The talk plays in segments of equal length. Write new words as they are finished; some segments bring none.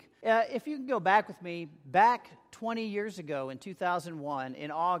If you can go back with me, back 20 years ago in 2001, in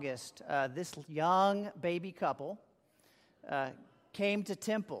August, this young baby couple came to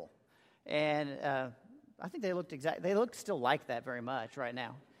Temple. And I think they looked still like that very much right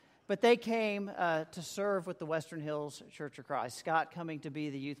now. But they came to serve with the Western Hills Church of Christ. Scott coming to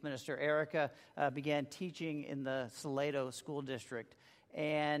be the youth minister. Erica began teaching in the Salado School District.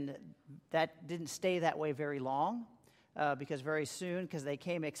 And that didn't stay that way very long. Because very soon, because they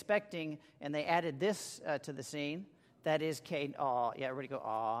came expecting, and they added this to the scene. That is Caden. Aw, yeah, everybody go,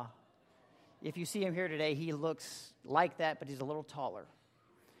 aw. If you see him here today, he looks like that, but he's a little taller.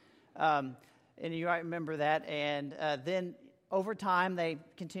 And you might remember that. And then over time, they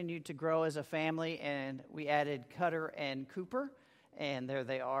continued to grow as a family, and we added Cutter and Cooper. And there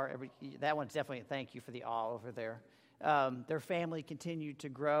they are. That one's definitely a thank you for the awe over there. Their family continued to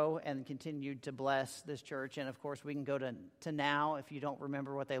grow and continued to bless this church. And, of course, we can go to now. If you don't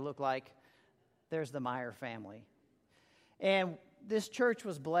remember what they look like, there's the Meyer family. And this church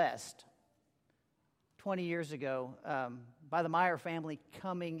was blessed 20 years ago by the Meyer family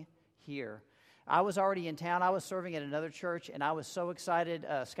coming here. I was already in town. I was serving at another church, and I was so excited.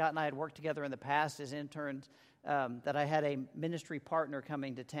 Scott and I had worked together in the past as interns that I had a ministry partner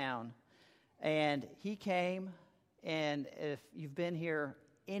coming to town. And he came. And if you've been here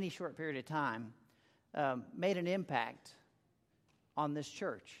any short period of time, made an impact on this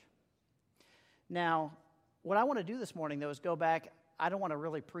church. Now, what I want to do this morning, though, is go back. I don't want to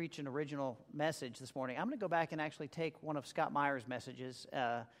really preach an original message this morning. I'm going to go back and actually take one of Scott Meyer's messages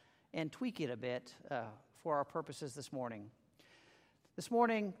and tweak it a bit for our purposes this morning. This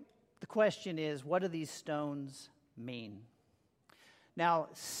morning, the question is, what do these stones mean? Now,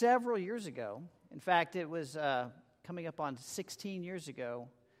 several years ago, in fact, it was coming up on 16 years ago,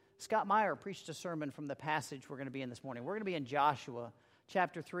 Scott Meyer preached a sermon from the passage we're going to be in this morning. We're going to be in Joshua,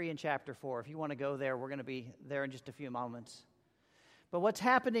 chapter 3 and chapter 4. If you want to go there, we're going to be there in just a few moments. But what's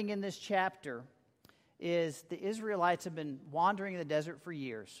happening in this chapter is the Israelites have been wandering in the desert for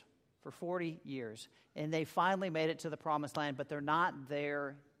years, for 40 years, and they finally made it to the promised land, but they're not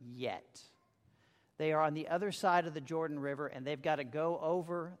there yet. They are on the other side of the Jordan River, and they've got to go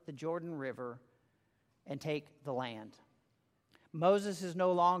over the Jordan River and take the land. Moses is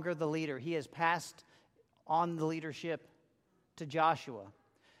no longer the leader. He has passed on the leadership to Joshua.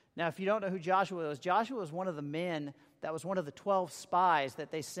 Now, if you don't know who Joshua was one of the men that was one of the 12 spies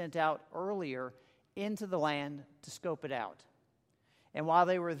that they sent out earlier into the land to scope it out. And while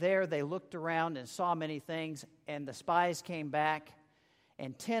they were there, they looked around and saw many things, and the spies came back,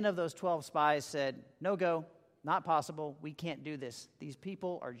 and 10 of those 12 spies said, "No go, not possible, we can't do this. These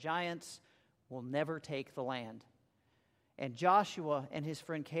people are giants. Will never take the land." And Joshua and his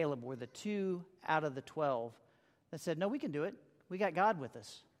friend Caleb were the 2 out of the 12 that said, "No, we can do it. We got God with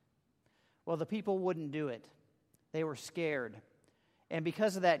us." Well, the people wouldn't do it. They were scared. And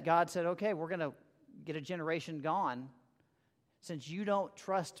because of that, God said, "Okay, we're going to get a generation gone. Since you don't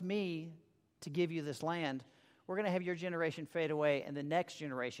trust me to give you this land, we're going to have your generation fade away, and the next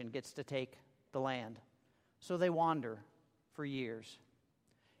generation gets to take the land." So they wander for years.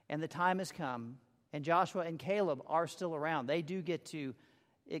 And the time has come, and Joshua and Caleb are still around. They do get to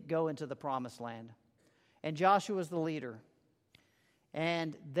go into the promised land. And Joshua is the leader.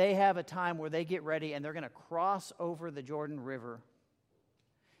 And they have a time where they get ready, and they're going to cross over the Jordan River.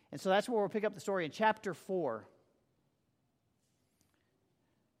 And so that's where we'll pick up the story in chapter 4.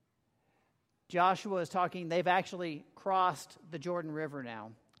 Joshua is talking. They've actually crossed the Jordan River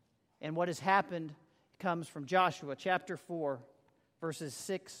now. And what has happened comes from Joshua chapter 4. Verses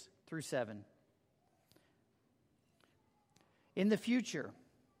 6 through 7. In the future,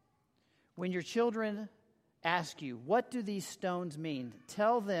 when your children ask you, "What do these stones mean?"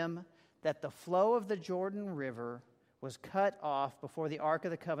 tell them that the flow of the Jordan River was cut off before the Ark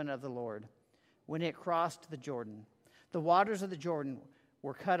of the Covenant of the Lord when it crossed the Jordan. The waters of the Jordan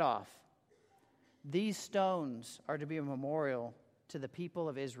were cut off. These stones are to be a memorial to the people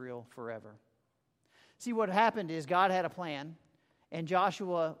of Israel forever. See, what happened is God had a plan, and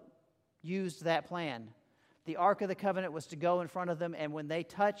Joshua used that plan. The Ark of the Covenant was to go in front of them, and when they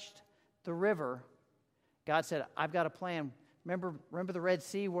touched the river, God said, "I've got a plan. Remember the Red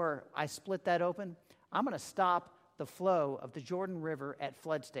Sea where I split that open? I'm going to stop the flow of the Jordan River at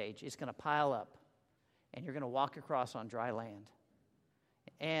flood stage. It's going to pile up, and you're going to walk across on dry land."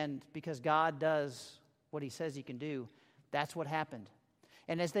 And because God does what he says he can do, that's what happened.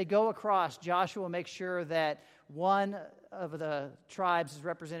 And as they go across, Joshua makes sure that one of the tribes is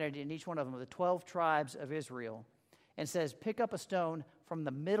represented in each one of them, the 12 tribes of Israel, and says, "Pick up a stone from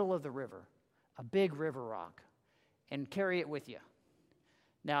the middle of the river, a big river rock, and carry it with you."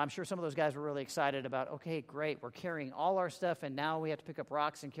 Now, I'm sure some of those guys were really excited about, okay, great, we're carrying all our stuff, and now we have to pick up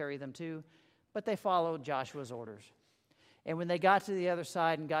rocks and carry them too. But they followed Joshua's orders. And when they got to the other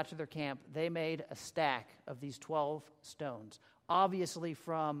side and got to their camp, they made a stack of these 12 stones, obviously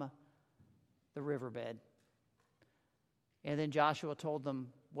from the riverbed. And then Joshua told them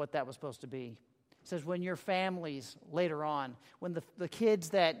what that was supposed to be. It says, when your families later on, when the kids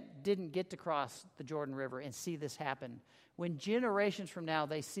that didn't get to cross the Jordan River and see this happen, when generations from now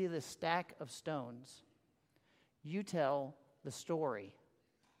they see this stack of stones, you tell the story.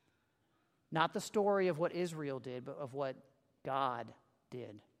 Not the story of what Israel did, but of what God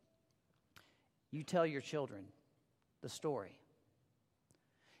did. You tell your children the story.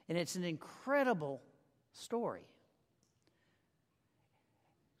 And it's an incredible story.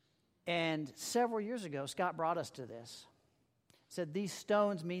 And several years ago, Scott brought us to this. He said, these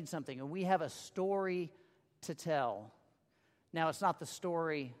stones mean something, and we have a story to tell. Now, it's not the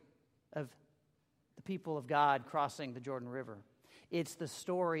story of the people of God crossing the Jordan River. It's the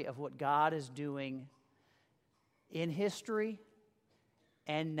story of what God is doing in history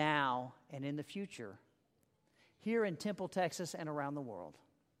and now and in the future, here in Temple, Texas, and around the world.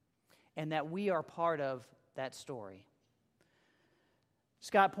 And that we are part of that story.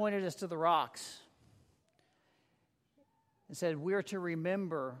 Scott pointed us to the rocks and said we're to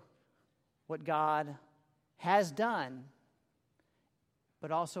remember what God has done,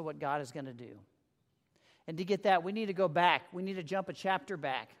 but also what God is going to do. And to get that, we need to go back. We need to jump a chapter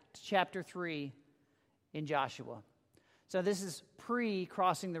back to chapter 3 in Joshua. So this is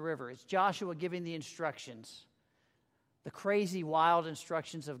pre-crossing the river. It's Joshua giving the instructions, the crazy, wild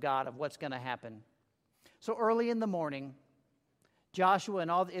instructions of God of what's going to happen. So early in the morning, Joshua and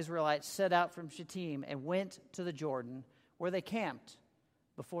all the Israelites set out from Shittim and went to the Jordan, where they camped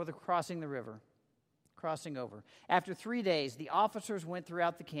before crossing the river, crossing over. After 3 days, the officers went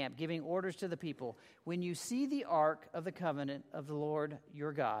throughout the camp, giving orders to the people. When you see the ark of the covenant of the Lord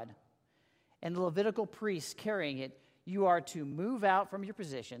your God, and the Levitical priests carrying it, you are to move out from your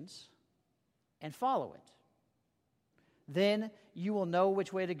positions and follow it. Then you will know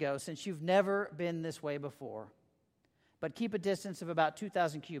which way to go, since you've never been this way before. But keep a distance of about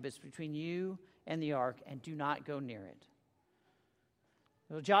 2,000 cubits between you and the ark, and do not go near it.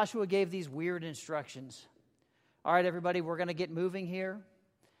 So Joshua gave these weird instructions. All right, everybody, we're going to get moving here,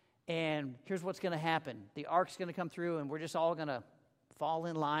 and here's what's going to happen. The ark's going to come through, and we're just all going to fall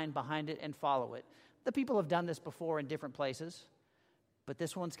in line behind it and follow it. The people have done this before in different places, but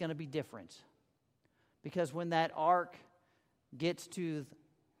this one's going to be different. Because when that ark gets to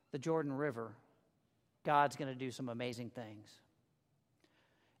the Jordan River, God's going to do some amazing things.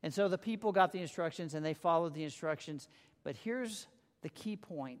 And so the people got the instructions and they followed the instructions. But here's the key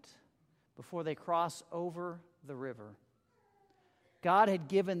point before they cross over the river. God had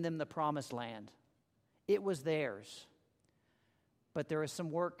given them the promised land. It was theirs. But there is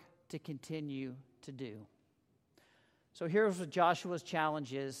some work to continue to do. So here's what Joshua's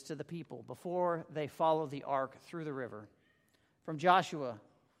challenge is to the people before they follow the ark through the river. From Joshua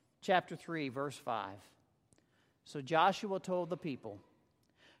chapter 3, verse 5. So Joshua told the people,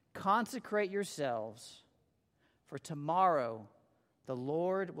 consecrate yourselves, for tomorrow the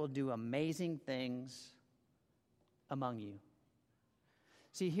Lord will do amazing things among you.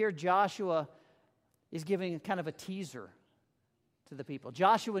 See, here Joshua is giving kind of a teaser to the people.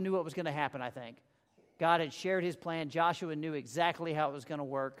 Joshua knew what was going to happen, I think. God had shared his plan. Joshua knew exactly how it was going to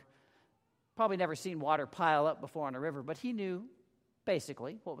work. Probably never seen water pile up before on a river, but he knew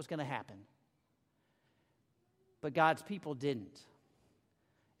basically what was going to happen. But God's people didn't.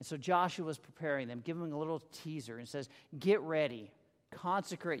 And so Joshua was preparing them, giving them a little teaser and says, get ready,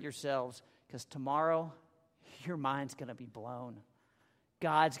 consecrate yourselves, because tomorrow your mind's going to be blown.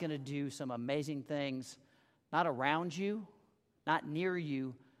 God's going to do some amazing things, not around you, not near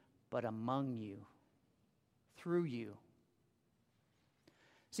you, but among you, through you.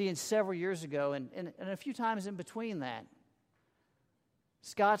 See, and several years ago, and a few times in between that,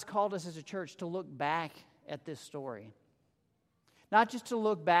 Scott's called us as a church to look back at this story. Not just to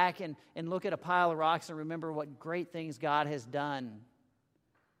look back and look at a pile of rocks and remember what great things God has done,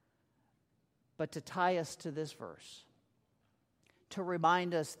 but to tie us to this verse, to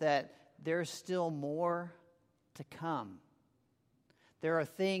remind us that there's still more to come. There are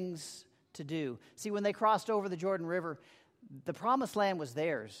things to do. See, when they crossed over the Jordan River, the promised land was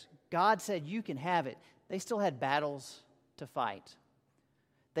theirs. God said, you can have it. They still had battles to fight.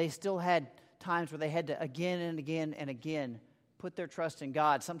 They still had times where they had to again and again and again put their trust in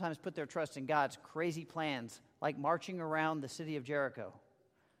God, sometimes put their trust in God's crazy plans, like marching around the city of Jericho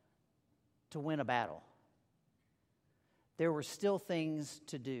to win a battle. there were still things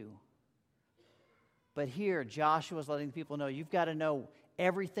to do. But here, Joshua's letting the people know, you've got to know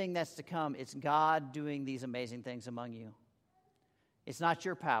everything that's to come. It's God doing these amazing things among you. It's not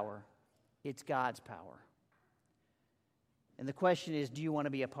your power. It's God's power. And the question is, do you want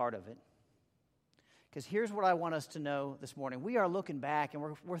to be a part of it? Because here's what I want us to know this morning. We are looking back, and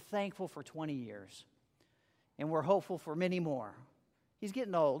we're thankful for 20 years. And we're hopeful for many more. He's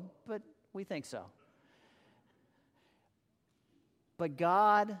getting old, but we think so. But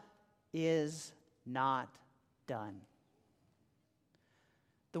God is not done.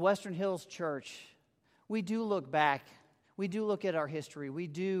 The Western Hills Church, we do look back. We do look at our history. We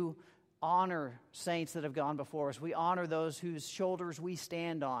do honor saints that have gone before us. We honor those whose shoulders we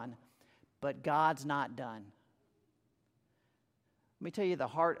stand on. But God's not done. Let me tell you the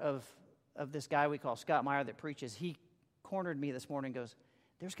heart of this guy we call Scott Meyer that preaches. He cornered me this morning and goes,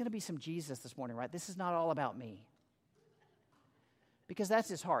 there's going to be some Jesus this morning, right? This is not all about me. Because that's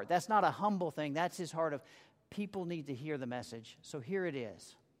his heart. That's not a humble thing. That's his heart of people need to hear the message. So here it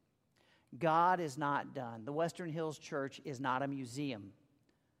is. God is not done. The Western Hills Church is not a museum.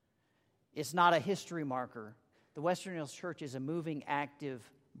 It's not a history marker. The Western Hills Church is a moving, active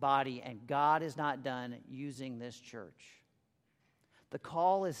body, and God is not done using this church. The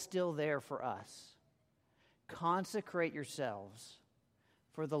call is still there for us. Consecrate yourselves,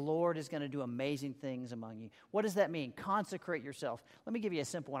 for the Lord is going to do amazing things among you. What does that mean? Consecrate yourself. Let me give you a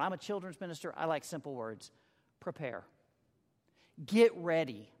simple one. I'm a children's minister. I like simple words. Prepare. Get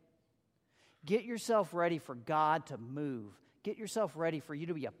ready. Get yourself ready for God to move. Get yourself ready for you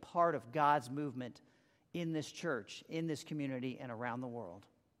to be a part of God's movement in this church, in this community, and around the world.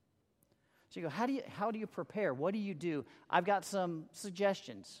 So you go, how do you prepare? What do you do? I've got some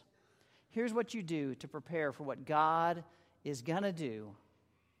suggestions. Here's what you do to prepare for what God is going to do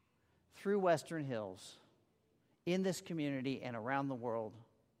through Western Hills, in this community, and around the world.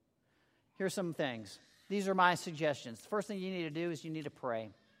 Here's some things. These are my suggestions. The first thing you need to do is you need to pray.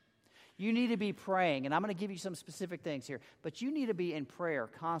 You need to be praying, and I'm going to give you some specific things here, but you need to be in prayer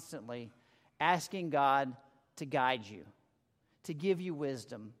constantly, asking God to guide you, to give you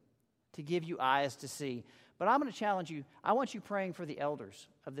wisdom, to give you eyes to see. But I'm going to challenge you. I want you praying for the elders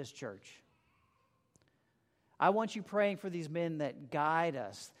of this church. I want you praying for these men that guide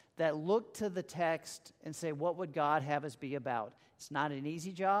us, that look to the text and say, what would God have us be about? It's not an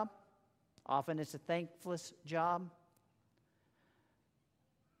easy job. Often it's a thankless job.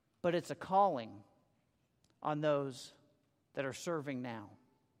 But it's a calling on those that are serving now.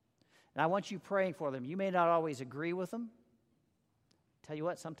 And I want you praying for them. You may not always agree with them. Tell you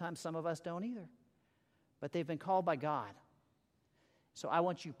what, sometimes some of us don't either. But they've been called by God. So I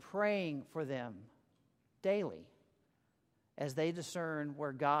want you praying for them daily as they discern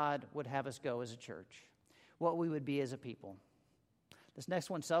where God would have us go as a church, what we would be as a people. This next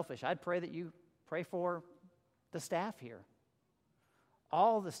one's selfish. I'd pray that you pray for the staff here.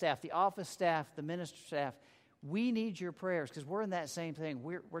 All the staff, the office staff, the minister staff. We need your prayers because we're in that same thing.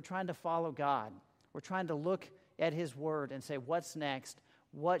 We're trying to follow God. We're trying to look at His Word and say, what's next?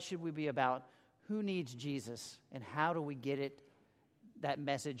 What should we be about? Who needs Jesus? And how do we get that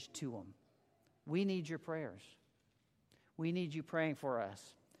message to them? We need your prayers. We need you praying for us.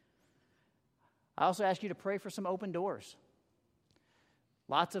 I also ask you to pray for some open doors.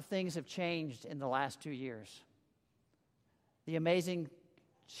 Lots of things have changed in the last 2 years. The amazing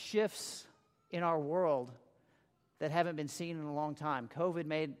shifts in our world that haven't been seen in a long time. COVID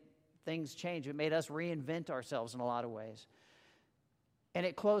made things change. It made us reinvent ourselves in a lot of ways. And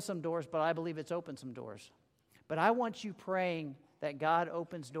it closed some doors, but I believe it's opened some doors. But I want you praying that God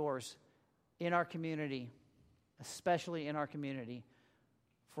opens doors in our community, especially in our community,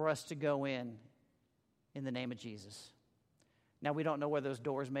 for us to go in the name of Jesus. Now, we don't know where those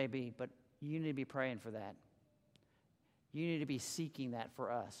doors may be, but you need to be praying for that. You need to be seeking that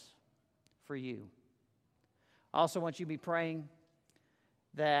for us, for you. I also want you to be praying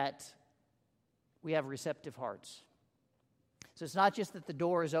that we have receptive hearts. So it's not just that the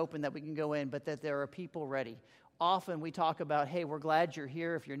door is open that we can go in, but that there are people ready. Often we talk about, hey, we're glad you're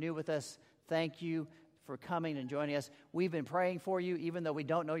here. If you're new with us, thank you for coming and joining us. We've been praying for you even though we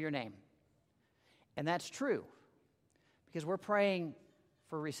don't know your name. And that's true because we're praying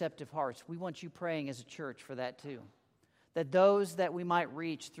for receptive hearts. We want you praying as a church for that too. That those that we might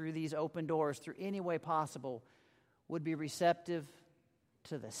reach through these open doors, through any way possible, would be receptive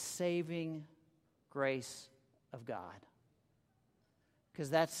to the saving grace of God. Because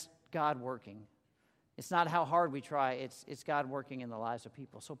that's God working. It's not how hard we try, it's God working in the lives of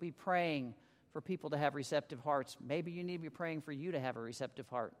people. So be praying for people to have receptive hearts. Maybe you need to be praying for you to have a receptive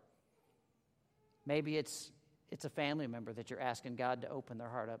heart. Maybe it's it's a family member that you're asking God to open their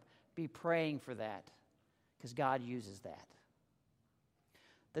heart up, be praying for that, because God uses that.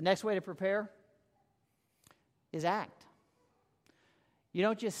 The next way to prepare is act. You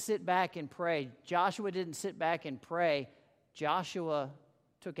don't just sit back and pray. Joshua didn't sit back and pray. Joshua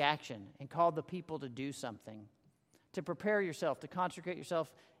took action and called the people to do something. To prepare yourself, to consecrate yourself,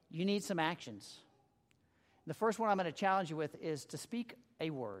 you need some actions. The first one I'm going to challenge you with is to speak a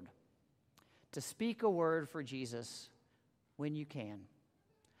word. To speak a word for Jesus when you can.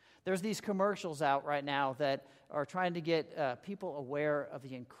 There's these commercials out right now that are trying to get people aware of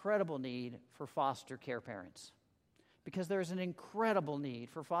the incredible need for foster care parents. Because there's an incredible need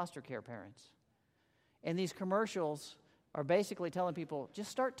for foster care parents. And these commercials are basically telling people,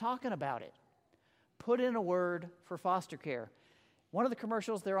 just start talking about it. Put in a word for foster care. One of the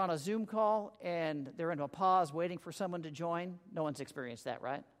commercials, they're on a Zoom call, and they're in a pause waiting for someone to join. No one's experienced that,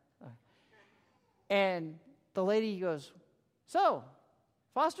 right? And the lady goes, so,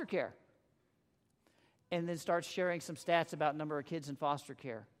 foster care. And then starts sharing some stats about number of kids in foster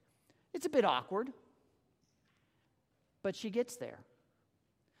care. It's a bit awkward, but she gets there.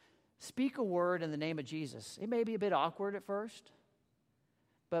 Speak a word in the name of Jesus. It may be a bit awkward at first,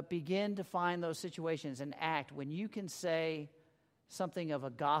 but begin to find those situations and act. When you can say something of a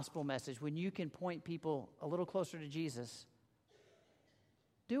gospel message, when you can point people a little closer to Jesus,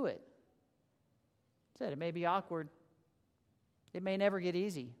 do it. It may be awkward. It may never get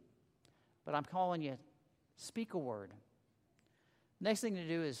easy, but I'm calling you, speak a word. Next thing to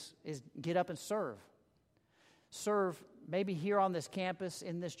do is get up and serve. Serve maybe here on this campus,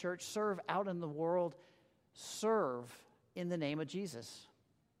 in this church. Serve out in the world. Serve in the name of Jesus.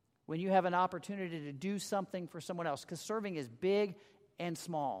 When you have an opportunity to do something for someone else, because serving is big and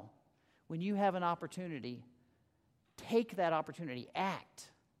small. When you have an opportunity, take that opportunity. Act.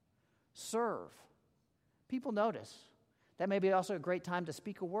 Serve. People notice. That may be also a great time to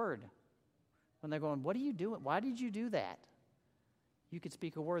speak a word. When they're going, what are you doing? Why did you do that? You could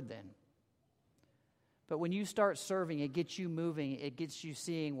speak a word then. But when you start serving, it gets you moving. It gets you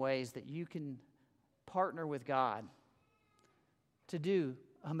seeing ways that you can partner with God to do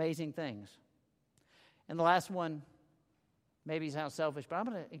amazing things. And the last one, maybe sounds selfish, but I'm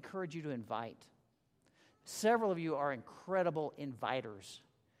going to encourage you to invite. Several of you are incredible inviters,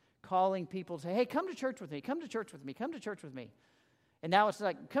 calling people to say, hey, come to church with me, come to church with me, come to church with me. And now it's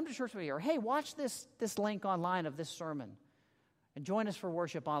like, come to church with me, or hey, watch this link online of this sermon, and join us for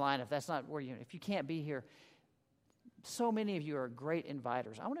worship online if that's not where if you can't be here. So many of you are great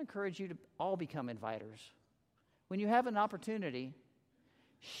inviters. I want to encourage you to all become inviters. When you have an opportunity,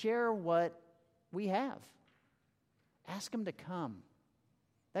 share what we have. Ask them to come.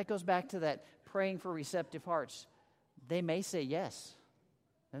 That goes back to that praying for receptive hearts. They may say yes.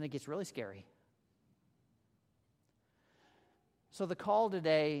 Then it gets really scary. So the call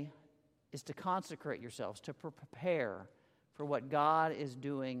today is to consecrate yourselves, to prepare for what God is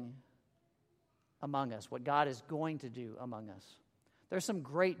doing among us, what God is going to do among us. There's some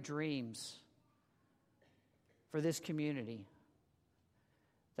great dreams for this community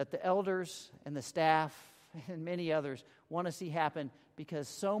that the elders and the staff and many others want to see happen because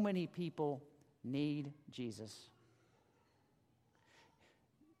so many people need Jesus.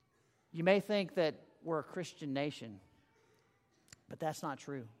 You may think that we're a Christian nation, but that's not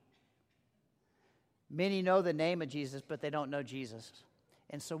true. Many know the name of Jesus, but they don't know Jesus.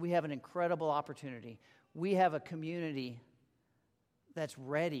 And so we have an incredible opportunity. We have a community that's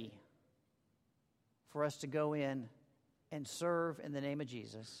ready for us to go in and serve in the name of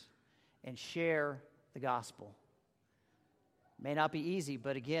Jesus and share the gospel. May not be easy,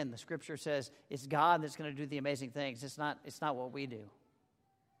 but again, the scripture says it's God that's going to do the amazing things. It's not what we do.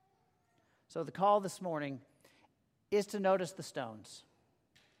 So the call this morning is to notice the stones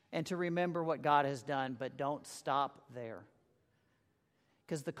and to remember what God has done, but don't stop there.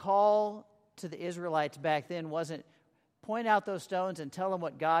 Because the call to the Israelites back then wasn't point out those stones and tell them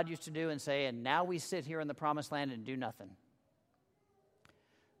what God used to do and say, and now we sit here in the promised land and do nothing.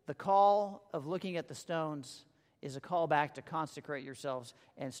 The call of looking at the stones is a call back to consecrate yourselves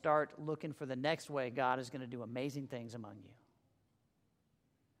and start looking for the next way God is going to do amazing things among you.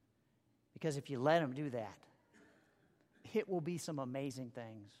 Because if you let him do that, it will be some amazing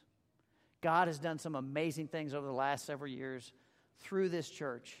things. God has done some amazing things over the last several years through this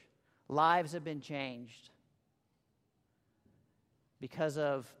church. Lives have been changed because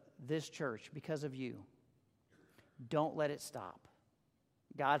of this church, because of you. Don't let it stop.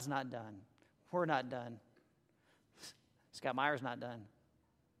 God's not done. We're not done. Scott Meyer's not done.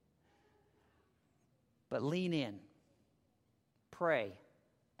 But lean in, pray,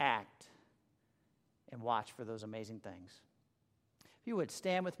 act, and watch for those amazing things. If you would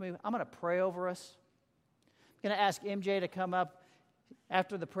stand with me, I'm going to pray over us. I'm going to ask MJ to come up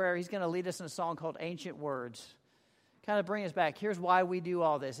after the prayer. He's going to lead us in a song called Ancient Words. Kind of bring us back. Here's why we do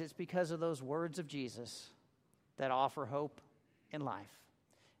all this. It's because of those words of Jesus that offer hope in life.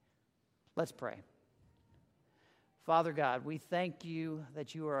 Let's pray. Father God, we thank you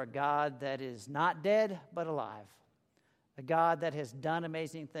that you are a God that is not dead but alive. A God that has done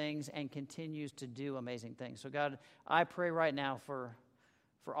amazing things and continues to do amazing things. So God, I pray right now for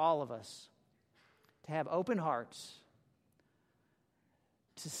all of us to have open hearts,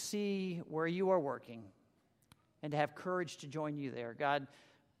 to see where you are working, and to have courage to join you there. God,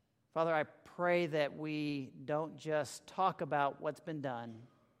 Father, I pray that we don't just talk about what's been done,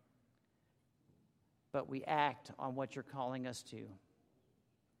 but we act on what you're calling us to.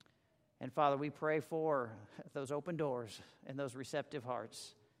 And Father, we pray for those open doors and those receptive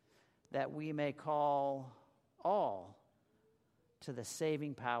hearts, that we may call all to the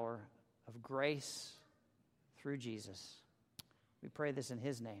saving power of grace through Jesus. We pray this in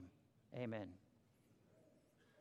his name. Amen.